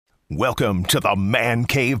Welcome to the Man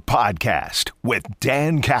Cave Podcast with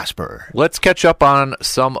Dan Casper. Let's catch up on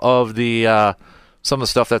some of the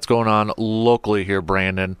stuff that's going on locally here,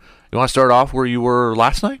 Brandon. You want to start off where you were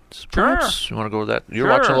last night? Perhaps? Sure. You want to go with that? You were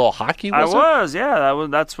Sure. watching a little hockey, I was, yeah.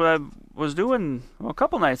 That's what I was doing a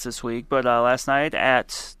couple nights this week. But last night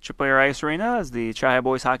at AAA Ice Arena, as the Chi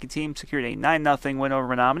boys hockey team secured a 9-0 win over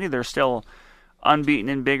Menominee. They're still unbeaten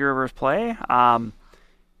in Big River's play.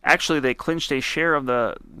 Actually, they clinched a share of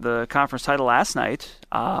the conference title last night.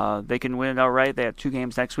 They can win it outright. They have 2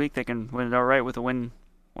 games next week. They can win it outright with a win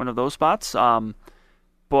one of those spots.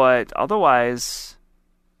 But otherwise,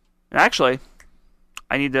 actually,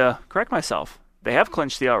 I need to correct myself. They have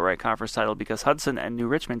clinched the outright conference title because Hudson and New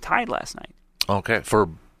Richmond tied last night. Okay, for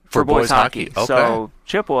boys hockey. Okay. So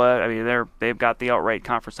Chippewa, I mean, they've got the outright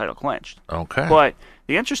conference title clinched. Okay. But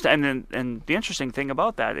the interesting thing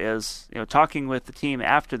about that is, talking with the team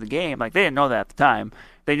after the game, like they didn't know that at the time.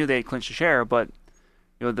 They knew they had clinched a share, but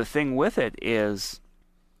the thing with it is,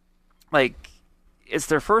 like, it's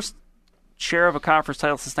their first share of a conference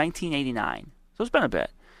title since 1989. So it's been a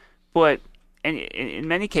bit, but in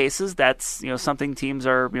many cases, that's something teams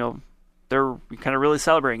are they're kind of really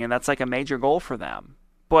celebrating, and that's like a major goal for them.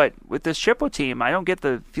 But with this Chippewa team, I don't get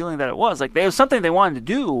the feeling that it was like it was something they wanted to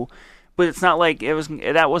do. But it's not like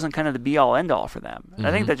that wasn't kind of the be-all, end-all for them. And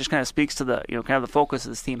I think that just kind of speaks to the kind of the focus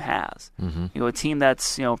this team has. A team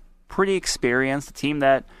that's pretty experienced, a team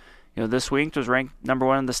that this week was ranked number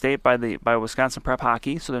 1 in the state by Wisconsin Prep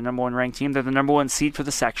Hockey, so they're number 1 ranked team. They're the number 1 seed for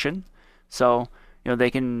the section, so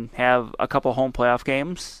they can have a couple home playoff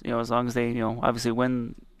games, as long as they obviously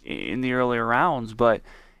win in the earlier rounds. But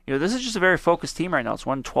this is just a very focused team right now. It's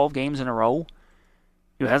won 12 games in a row.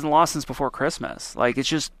 It hasn't lost since before Christmas. Like,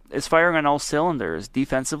 it's firing on all cylinders.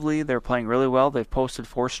 Defensively, they're playing really well. They've posted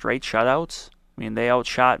 4 straight shutouts. I mean, they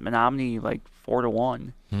outshot Menominee like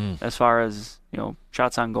 4-1 as far as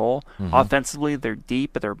shots on goal. Offensively, they're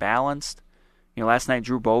deep, but they're balanced. Last night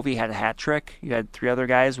Drew Bovey had a hat trick. You had 3 other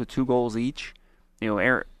guys with 2 goals each. It's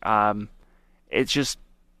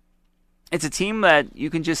a team that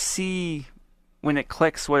you can just see when it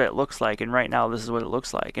clicks what it looks like, and right now this is what it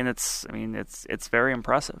looks like, and it's very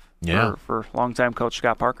impressive for longtime coach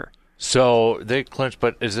Scott Parker. So they clinched,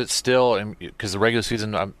 but is it still, because the regular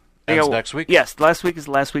season ends next week? Yes, last week is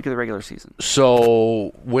the last week of the regular season.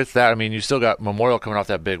 So with that, you still got Memorial coming off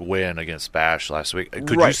that big win against Bash last week.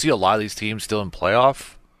 Could you see a lot of these teams still in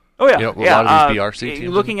playoff? Oh yeah, a lot of these BRC teams.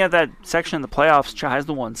 Looking at that section in the playoffs, Chi is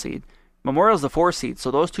the 1 seed, Memorial's the 4 seed, so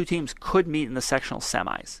those 2 teams could meet in the sectional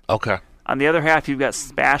semis. Okay. On the other half, you've got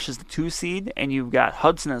Bash as the 2 seed, and you've got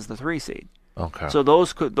Hudson as the 3 seed. Okay. So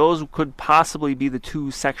those could possibly be the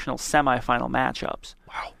 2 sectional semifinal matchups.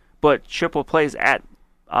 Wow. But Chippewa plays at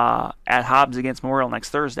Hobbs against Memorial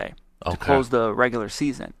next Thursday to close the regular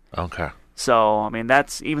season. Okay. So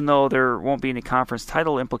that's, even though there won't be any conference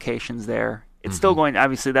title implications there, it's still going.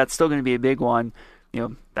 Obviously, that's still going to be a big one.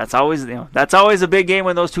 That's always a big game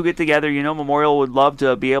when those 2 get together. Memorial would love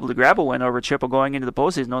to be able to grab a win over Chippewa going into the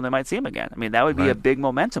postseason, knowing they might see them again. That would be a big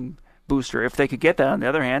momentum booster if they could get that. On the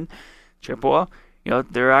other hand, Chippewa,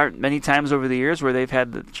 there aren't many times over the years where they've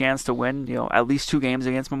had the chance to win, at least 2 games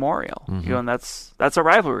against Memorial. And that's a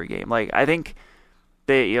rivalry game. Like, I think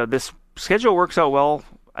this schedule works out well.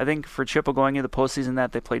 I think for Chippewa going into the postseason,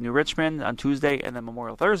 that they play New Richmond on Tuesday and then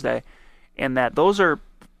Memorial Thursday, and that those are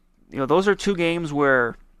 2 games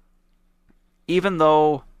where, even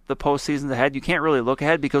though the postseason's ahead, you can't really look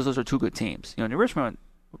ahead because those are 2 good teams. New Richmond,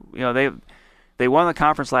 they won the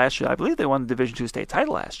conference last year. I believe they won the Division II state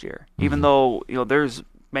title last year. Even though there's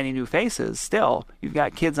many new faces, still you've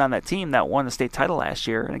got kids on that team that won the state title last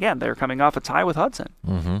year, and again they're coming off a tie with Hudson.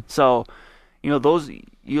 So those,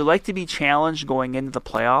 you like to be challenged going into the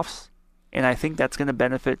playoffs. And I think that's going to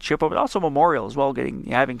benefit Chippewa, but also Memorial as well,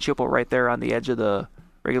 having Chippewa right there on the edge of the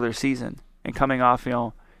regular season and coming off,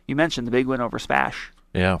 you mentioned the big win over Spash.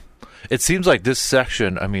 Yeah. It seems like this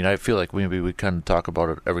section, I feel like maybe we kind of talk about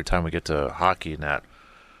it every time we get to hockey and that,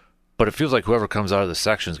 but it feels like whoever comes out of the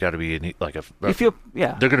section's got to be they're going to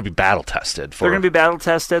be battle tested. They're going to be battle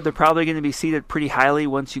tested. They're probably going to be seated pretty highly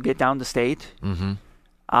once you get down to state,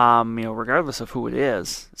 regardless of who it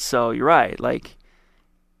is. So you're right. Like,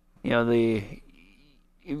 if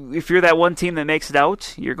you're that one team that makes it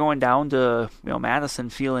out, you're going down to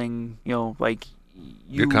Madison feeling like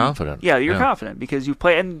you're confident. Yeah, you're confident because you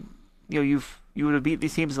play, and you would have beat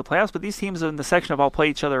these teams in the playoffs, but these teams in the section have all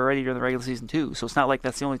played each other already during the regular season too. So it's not like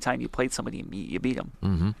that's the only time you played somebody and you beat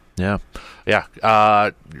them. Yeah.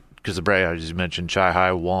 Because as you mentioned, Chi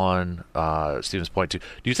High won, Stevens Point 2. Do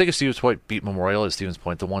you think if Stevens Point beat Memorial, is Stevens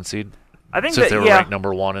Point the 1 seed I think since they were ranked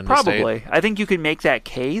number 1 in the state. Probably. I think you could make that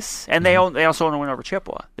case, and they also want to win over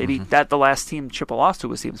Chippewa. They beat the last team Chippewa lost to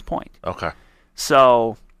was Stevens Point. Okay.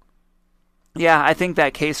 So, yeah, I think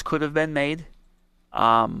that case could have been made,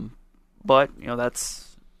 but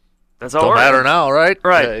that's all. Don't matter now, right?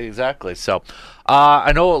 Right. Yeah, exactly. So,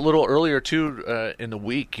 I know a little earlier too in the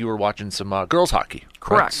week you were watching some girls hockey.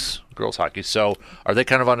 Correct. Right? Girls hockey. So, are they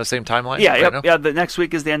kind of on the same timeline? Yeah. Right now? Yeah. The next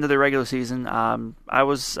week is the end of the regular season. I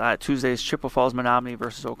was at Tuesday's Chippewa Falls Menominee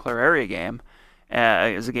versus Eau Claire area game.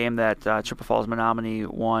 It was a game that Chippewa Falls Menominee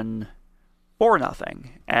won 4-0,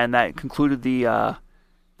 and that concluded the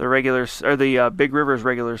Big Rivers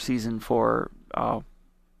regular season for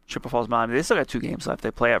Chippewa Falls Menominee. They still got 2 games left. They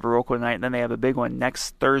play at Viroqua tonight, and then they have a big one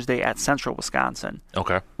next Thursday at Central Wisconsin.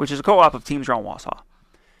 Okay. Which is a co-op of teams around Wausau,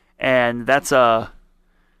 and that's a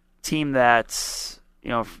team that's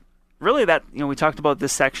really that we talked about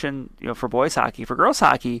this section for boys hockey. For girls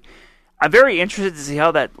hockey, I'm very interested to see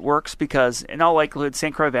how that works because in all likelihood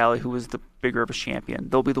St. Croix Valley, who was the Big Rivers champion,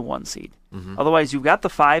 they'll be the 1 seed. Otherwise, you've got the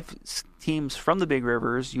 5 teams from the Big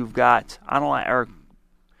Rivers. You've got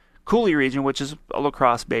Cooley region, which is a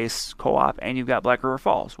lacrosse-based co-op, and you've got Black River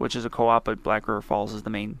Falls, which is a co-op, but Black River Falls is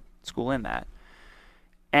the main school in that.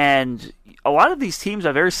 And a lot of these teams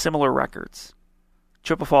have very similar records.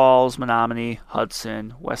 Chippewa Falls, Menominee,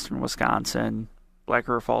 Hudson, Western Wisconsin, Black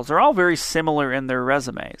River Falls, they're all very similar in their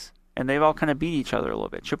resumes, and they've all kind of beat each other a little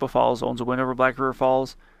bit. Chippewa Falls owns a win over Black River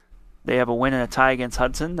Falls. They have a win and a tie against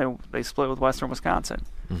Hudson. They split with Western Wisconsin.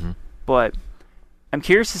 But I'm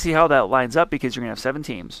curious to see how that lines up because you're going to have 7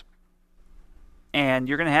 teams. And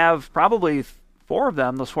you're going to have probably 4 of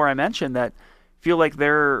them, those 4 I mentioned, that feel like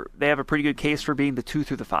they have a pretty good case for being the 2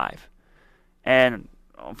 through the 5. And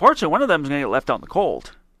unfortunately, one of them is going to get left out in the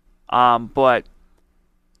cold. But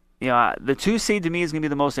the 2 seed to me is going to be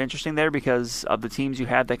the most interesting there because of the teams you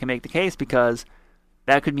have that can make the case because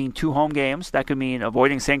that could mean 2 home games. That could mean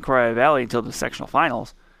avoiding St. Croix Valley until the sectional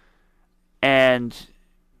finals. And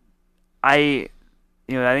I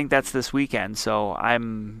think that's this weekend. So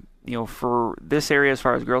I'm, for this area as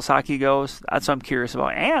far as girls hockey goes, that's what I'm curious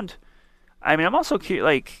about. And I mean, I'm also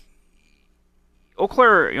curious, Eau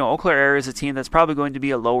Claire area is a team that's probably going to be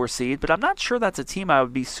a lower seed, but I'm not sure that's a team I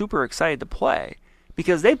would be super excited to play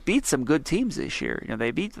because they beat some good teams this year.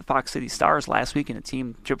 They beat the Fox City Stars last week in a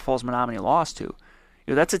team Chippewa Falls Menominee lost to.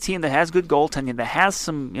 That's a team that has good goaltending, that has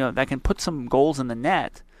some, that can put some goals in the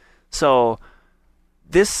net. So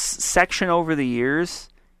this section over the years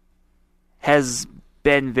has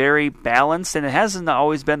been very balanced, and it hasn't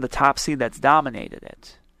always been the top seed that's dominated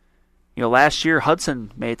it. Last year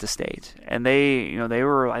Hudson made it to state, and they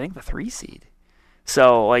were, I think, the 3 seed.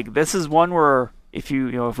 So this is one where if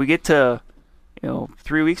we get to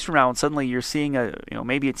 3 weeks from now and suddenly you're seeing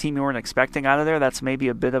maybe a team you weren't expecting out of there, that's maybe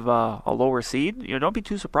a bit of a lower seed. Don't be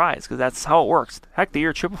too surprised because that's how it works. Heck, the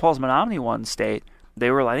year Chippewa Falls Menominee won state,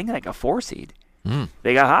 they were, I think, a 4 seed.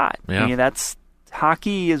 They got hot. Yeah. I mean,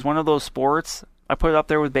 hockey is one of those sports. I put it up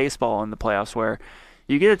there with baseball in the playoffs where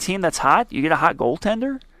you get a team that's hot, you get a hot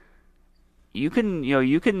goaltender, you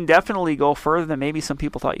can definitely go further than maybe some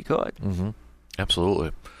people thought you could.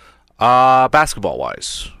 Absolutely. Basketball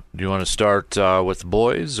wise, do you want to start with the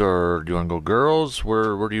boys or do you want to go girls?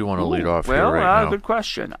 Where do you want to lead off here right now? Good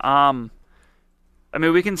question. I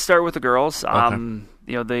mean, we can start with the girls. Okay.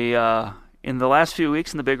 In the last few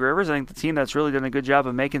weeks in the Big Rivers, I think the team that's really done a good job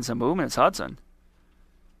of making some movement is Hudson.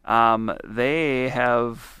 They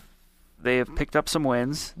have picked up some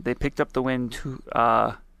wins. They picked up the win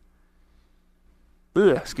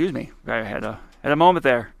excuse me. I had a moment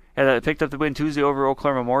there. Picked up the win Tuesday over Eau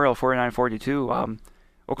Claire Memorial, 49-42.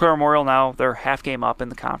 Eau Claire Memorial now they're half game up in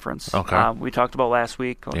the conference. Okay. We talked about last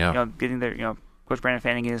week. Yeah. Getting their Coach Brandon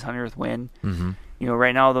Fanning getting his 100th win.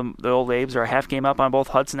 Right now the Old Abes are a half game up on both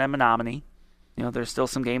Hudson and Menominee. There's still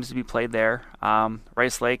some games to be played there.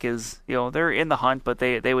 Rice Lake is, they're in the hunt, but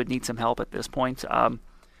they would need some help at this point.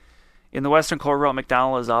 In the Western Colorado,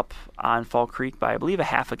 McDonald is up on Fall Creek by, I believe, a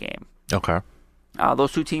half a game. Okay.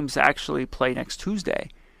 Those 2 teams actually play next Tuesday.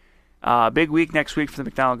 Big week next week for the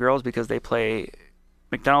McDonald girls because they play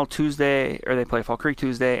McDonald Tuesday, or they play Fall Creek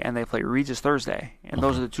Tuesday, and they play Regis Thursday. And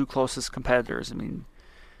those are the 2 closest competitors. I mean,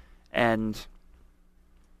 and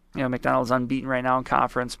McDonald's unbeaten right now in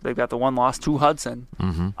conference. They've got the 1 loss to Hudson.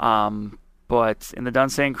 But in the Dun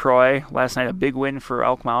St. Croix, last night a big win for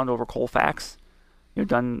Elk Mound over Colfax.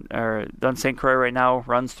 Dun St. Croix right now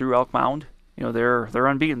runs through Elk Mound. They're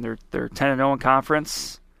unbeaten. They're 10-0 in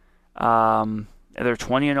conference. They're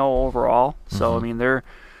 20-0 overall. So I mean they're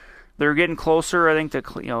getting closer, I think,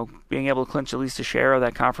 to being able to clinch at least a share of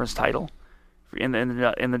that conference title in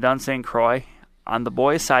the Dun St. Croix. on the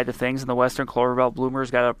boys' side of things, in the Western Clover Belt,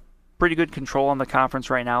 Bloomer's got a pretty good control on the conference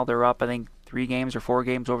right now. They're up, I think, 3 games or 4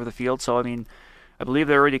 games over the field. So, I mean, I believe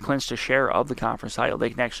they already clinched a share of the conference title. They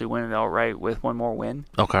can actually win it outright with one more win.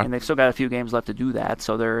 Okay. And they've still got a few games left to do that.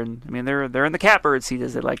 So they're in the catbird seat,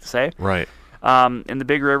 as they like to say. Right. In the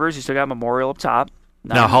Big Rivers, you still got Memorial up top.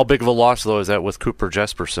 Now, how big of a loss, though, is that with Cooper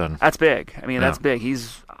Jesperson? That's big. I mean, that's big.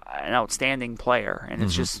 He's an outstanding player, and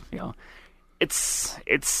it's just, it's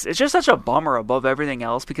just such a bummer above everything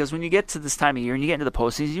else, because when you get to this time of year and you get into the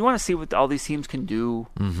postseason, you want to see what all these teams can do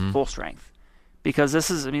full strength, because this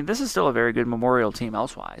is still a very good Memorial team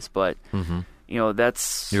elsewise, but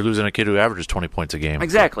that's, you're losing a kid who averages 20 points a game.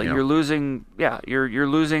 Exactly. You're losing you're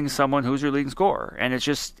losing someone who's your leading scorer, and it's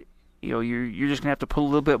just, you're just gonna have to put a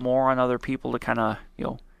little bit more on other people to kind of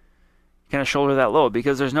shoulder that load,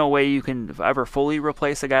 because there's no way you can ever fully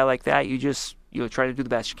replace a guy like that. You just try to do the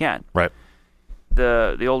best you can. Right.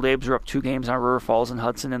 The Old Abes are up 2 games on River Falls and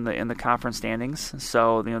Hudson in the conference standings,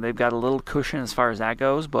 so they've got a little cushion as far as that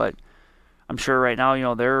goes. But I'm sure right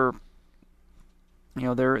now their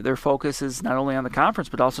focus is not only on the conference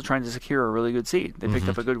but also trying to secure a really good seed. They picked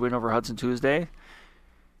up a good win over Hudson Tuesday.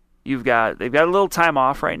 They've got a little time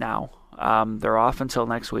off right now. They're off until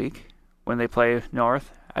next week when they play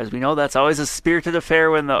North. As we know, that's always a spirited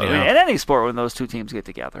affair in any sport when those 2 teams get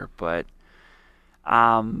together. But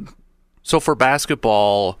so for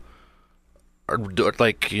basketball, I'm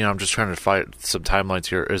just trying to find some timelines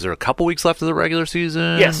here. Is there a couple weeks left of the regular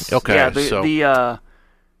season? Yes. Okay. Yeah.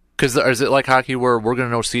 Because is it like hockey where we're going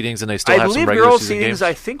to know seedings and they still have some regular season games?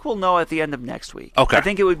 I think we'll know at the end of next week. Okay. I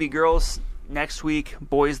think it would be girls next week,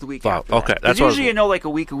 boys the week after. Okay. That's usually like a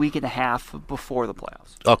week and a half before the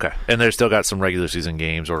playoffs. Okay. And they've still got some regular season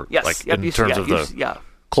games, or in terms of the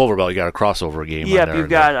Clover Belt, you got a crossover game. Yeah, you've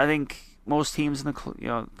got, I think most teams in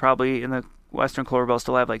the probably in the Western Clover Belt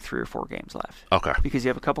still have like 3 or 4 games left. Okay. Because you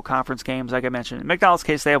have a couple conference games, like I mentioned. In McDonald's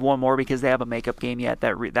case, they have one more because they have a makeup game yet.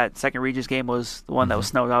 That second Regis game was the one that was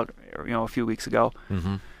snowed out, a few weeks ago.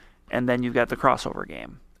 Mm-hmm. And then you've got the crossover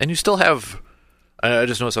game. And you still have, I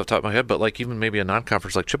just noticed off the top of my head, but like even maybe a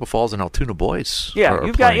non-conference like Chippewa Falls and Altoona boys. Yeah,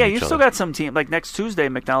 you've still got some team. Like next Tuesday,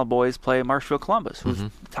 McDonald boys play Marshfield Columbus, who's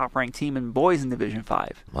the top-ranked team in boys in Division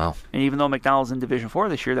 5. Wow. And even though McDonald's in Division 4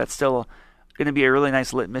 this year, that's still going to be a really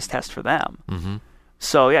nice litmus test for them. Mm-hmm.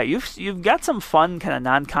 So yeah, you've got some fun kind of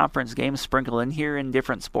non-conference games sprinkled in here in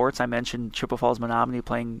different sports. I mentioned Chippewa Falls Menominee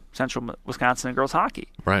playing Central Wisconsin in girls hockey.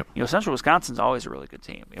 Right. Central Wisconsin's always a really good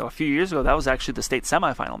team. A few years ago, that was actually the state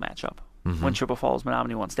semifinal matchup when Chippewa Falls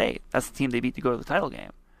Menominee won state. That's the team they beat to go to the title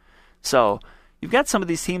game. So you've got some of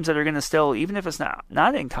these teams that are going to still, even if it's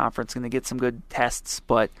not in conference, going to get some good tests.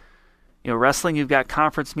 But wrestling, you've got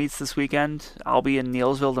conference meets this weekend. I'll be in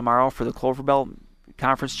Neillsville tomorrow for the Clover Belt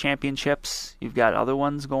Conference Championships. You've got other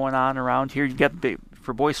ones going on around here. You've got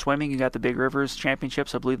for boys swimming, you got the Big Rivers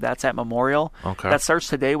Championships. I believe that's at Memorial. Okay. That starts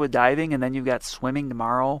today with diving, and then you've got swimming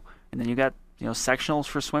tomorrow, and then you've got sectionals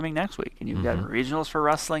for swimming next week, and you've got regionals for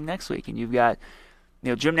wrestling next week, and you've got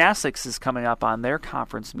gymnastics is coming up on their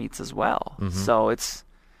conference meets as well. So it's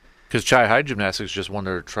because Chi High Gymnastics just won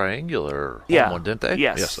their triangular home one, didn't they?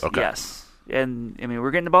 Yes. Okay. Yes. And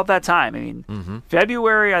we're getting about that time.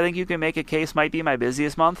 February, I think you can make a case, might be my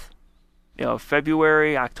busiest month.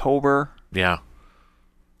 February, October. Yeah.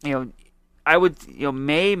 I would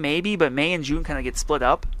May maybe, but May and June kind of get split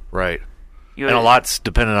up. Right. And a lot's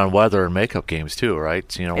dependent on weather and makeup games too, right?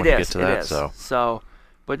 When you get to that. So,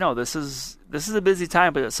 but no, this is a busy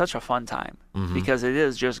time, but it's such a fun time because it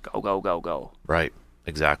is just go go go go. Right.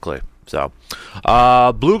 Exactly. So,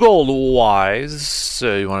 Blue Gold wise,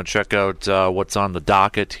 you want to check out what's on the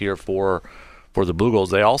docket here for the Blue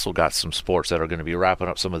Golds. They also got some sports that are going to be wrapping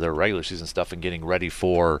up some of their regular season stuff and getting ready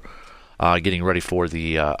for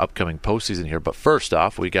the upcoming postseason here. But first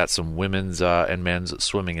off, we got some women's and men's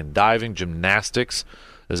swimming and diving. Gymnastics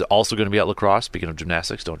is also going to be at La Crosse. Speaking of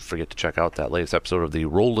gymnastics, don't forget to check out that latest episode of the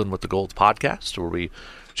Rollin' with the Golds podcast, where we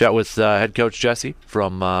chat with head coach Jesse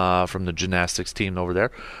from the gymnastics team over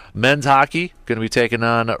there. Men's hockey going to be taking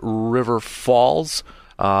on River Falls.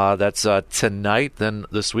 That's tonight. Then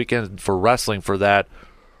this weekend for wrestling, for that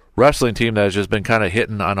wrestling team that has just been kind of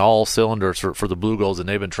hitting on all cylinders for the Blue Golds, and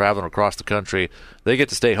they've been traveling across the country. They get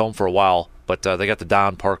to stay home for a while, but they got the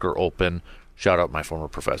Don Parker Open. Shout out my former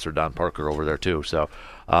professor, Don Parker, over there, too. So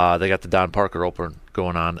they got the Don Parker Open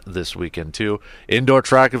going on this weekend, too. Indoor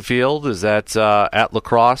track and field is at La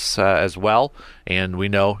Crosse as well. And we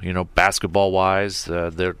know, basketball-wise,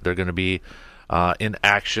 they're going to be in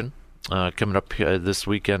action coming up this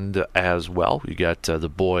weekend as well. You got the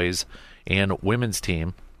boys and women's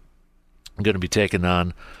team going to be taking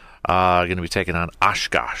on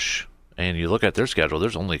Oshkosh. And you look at their schedule,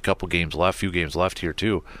 there's only a few games left here,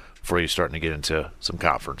 too, before you're starting to get into some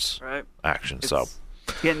conference action. It's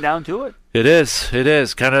getting down to it. It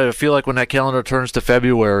is. Kind of feel like when that calendar turns to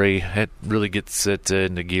February, it really gets it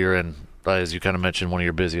into gear. And as you kind of mentioned, one of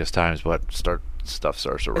your busiest times, but stuff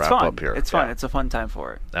starts to wrap up here. It's fun. It's a fun time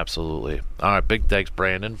for it. Absolutely. All right, big thanks,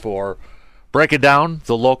 Brandon, for breaking down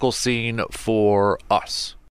the local scene for us.